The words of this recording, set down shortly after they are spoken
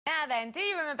Now then, do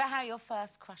you remember how your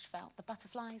first crush felt? The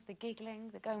butterflies, the giggling,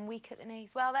 the going weak at the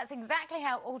knees? Well, that's exactly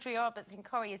how Audrey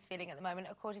Robertson-Corrie is feeling at the moment,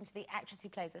 according to the actress who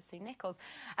plays her, Sue Nichols.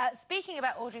 Speaking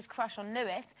about Audrey's crush on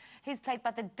Lewis, who's played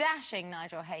by the dashing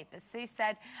Nigel Havers, Sue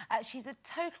said she's a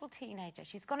total teenager.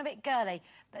 She's gone a bit girly,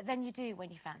 but then you do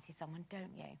when you fancy someone,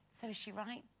 don't you? So is she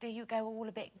right? Do you go all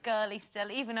a bit girly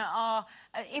still, even in our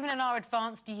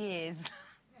advanced years?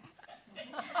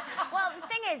 Well, the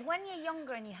thing is, when you're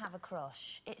younger and you have a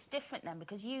crush, it's different then,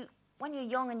 because when you're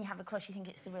young and you have a crush, you think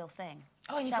it's the real thing.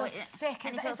 Oh, and you feel sick,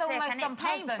 and it's almost and it's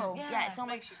painful. Yeah, it's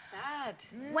almost... makes you sad.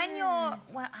 When you're...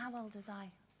 Well, how old was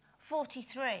I?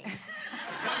 43.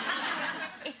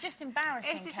 It's just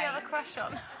embarrassing, Who did you have a crush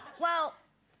on? Well,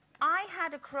 I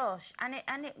had a crush, and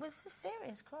it was a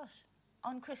serious crush,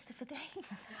 on Christopher Dean.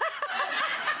 From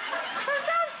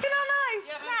Dancing on Ice!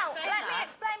 Now, let me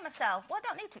explain myself. Well, I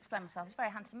don't need to explain myself. He's a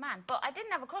very handsome man. But I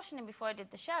didn't have a crush on him before I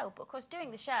did the show. But, of course,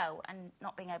 doing the show and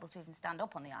not being able to even stand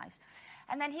up on the ice.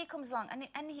 And then he comes along, and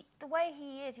the way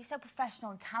he is, he's so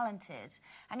professional and talented.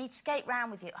 And he'd skate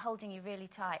round with you, holding you really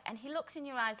tight. And he looks in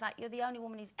your eyes like you're the only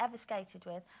woman he's ever skated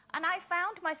with. And I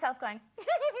found myself going...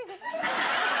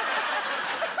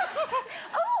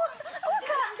 Oh, I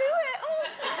can't do it.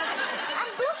 And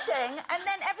blushing, and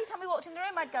then every time we walked in the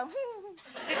room, I'd go...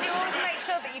 Did you always make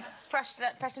sure that you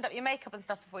freshened up your makeup and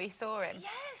stuff before you saw him?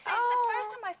 Yes, it's the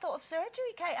first time I thought of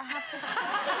surgery, Kate, I have to say.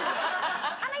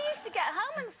 And I used to get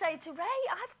home and say to Ray,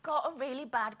 I've got a really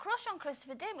bad crush on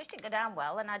Christopher Dean, which didn't go down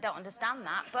well, and I don't understand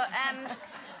that, but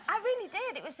I really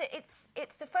did.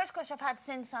 It's the first crush I've had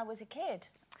since I was a kid.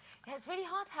 Yeah, it's really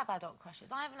hard to have adult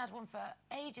crushes. I haven't had one for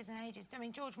ages and ages. I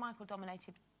mean, George Michael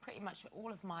dominated pretty much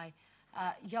all of my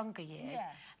younger years.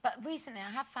 Yeah. But recently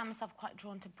I have found myself quite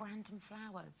drawn to Brandon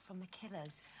Flowers from The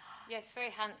Killers. Yes,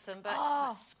 very handsome, but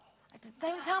quite small.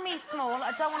 Don't tell me he's small.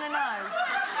 I don't want to know.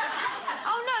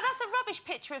 Oh, no, that's a rubbish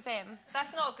picture of him.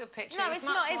 That's not a good picture. No, it's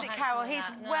not, is it, Carol? He's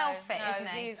well fit, isn't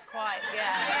he? He's quite,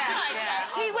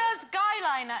 yeah. He wears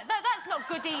guyliner. That's not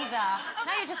good either.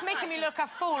 Now you're just making me look a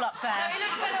fool up there. No, he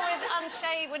looks better with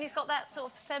unshaved when he's got that sort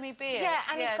of semi-beard. Yeah,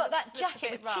 and he's got that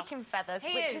jacket with chicken feathers,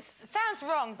 which sounds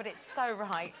wrong, but it's so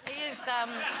right. He is,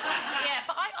 yeah,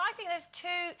 but I think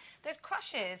there's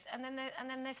crushes and then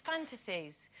there's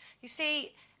fantasies. You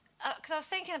see... Because I was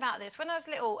thinking about this. When I was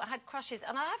little, I had crushes,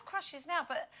 and I have crushes now,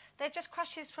 but they're just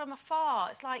crushes from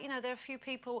afar. It's like, you know, there are a few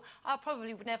people I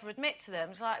probably would never admit to them.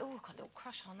 It's like, oh, I've got a little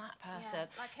crush on that person. Yeah,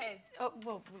 like who? Oh,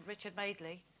 well, Richard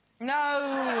Madeley.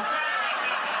 No!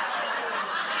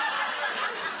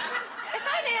 It's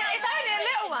only a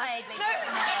little one. No,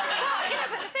 well, you know,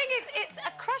 but the thing is, it's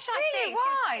a crush, I think.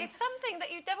 Why? It's something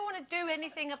that you never want to do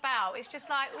anything about. It's just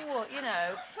like, oh, you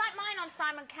know... It's like mine on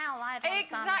Simon Cowell. I had one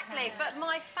Exactly, but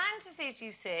my fantasies,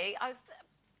 you see,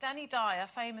 Danny Dyer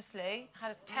famously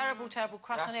had a terrible, terrible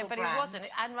crush on him, but he wasn't.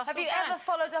 And Russell Have you ever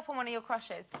followed up on one of your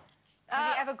crushes?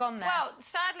 Have you ever gone there? Well,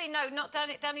 sadly, no, not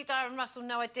Danny Dyer and Russell,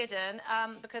 no, I didn't,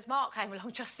 because Mark came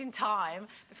along just in time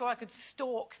before I could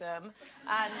stalk them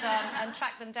and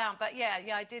track them down. But, yeah,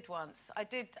 I did once. I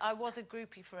was a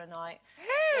groupie for a night.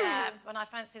 Who? Yeah, when I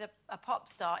fancied a pop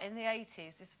star in the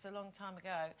 80s. This is a long time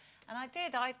ago. And I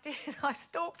did. I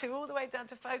stalked him all the way down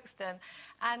to Folkestone.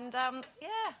 And,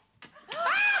 yeah.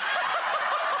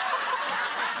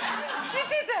 You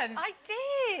didn't? I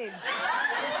did.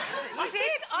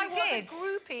 I was a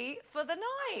groupie for the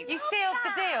night. You sealed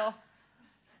the deal?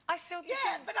 I sealed the deal.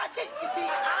 Yeah, but I think, you see,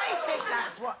 I think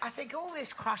that's what... I think all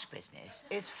this crush business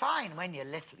is fine when you're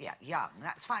little, young.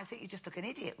 That's fine. I think you just look an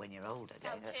idiot when you're older.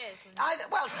 Oh, cheers.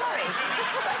 Well, sorry.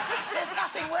 There's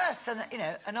nothing worse than, you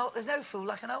know, there's no fool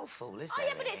like an old fool, is there? Oh,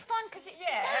 yeah, but it's fun because it's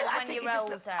when you're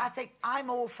older. I think I'm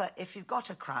all for, if you've got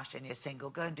a crush and you're single,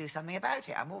 go and do something about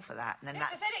it. I'm all for that. And then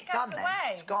that's then it goes done away.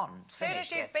 then. It's gone. As soon as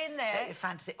Finished, you've been there... Let your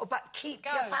fantasy... Oh, but keep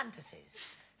your fantasies.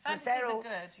 Fantasies are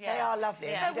good, yeah. They are lovely.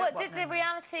 Yeah. So what, did the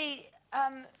reality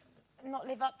not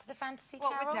live up to the fantasy,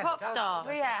 What, Carol? with pop star?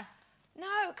 Well, yeah.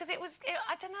 No, because I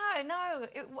don't know, no,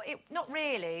 not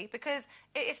really, because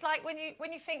it's like when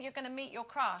you think you're going to meet your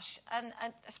crush, and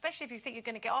especially if you think you're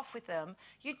going to get off with them,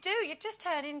 you just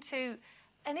turn into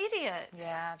an idiot.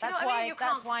 Yeah, that's why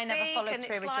I never followed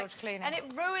through with George Clooney. And it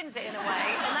ruins it in a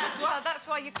way, and that's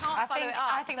why you can't follow it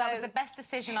up. I think that was the best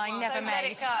decision I never made. Let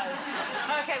it go.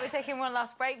 OK, we're taking one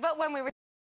last break, but when we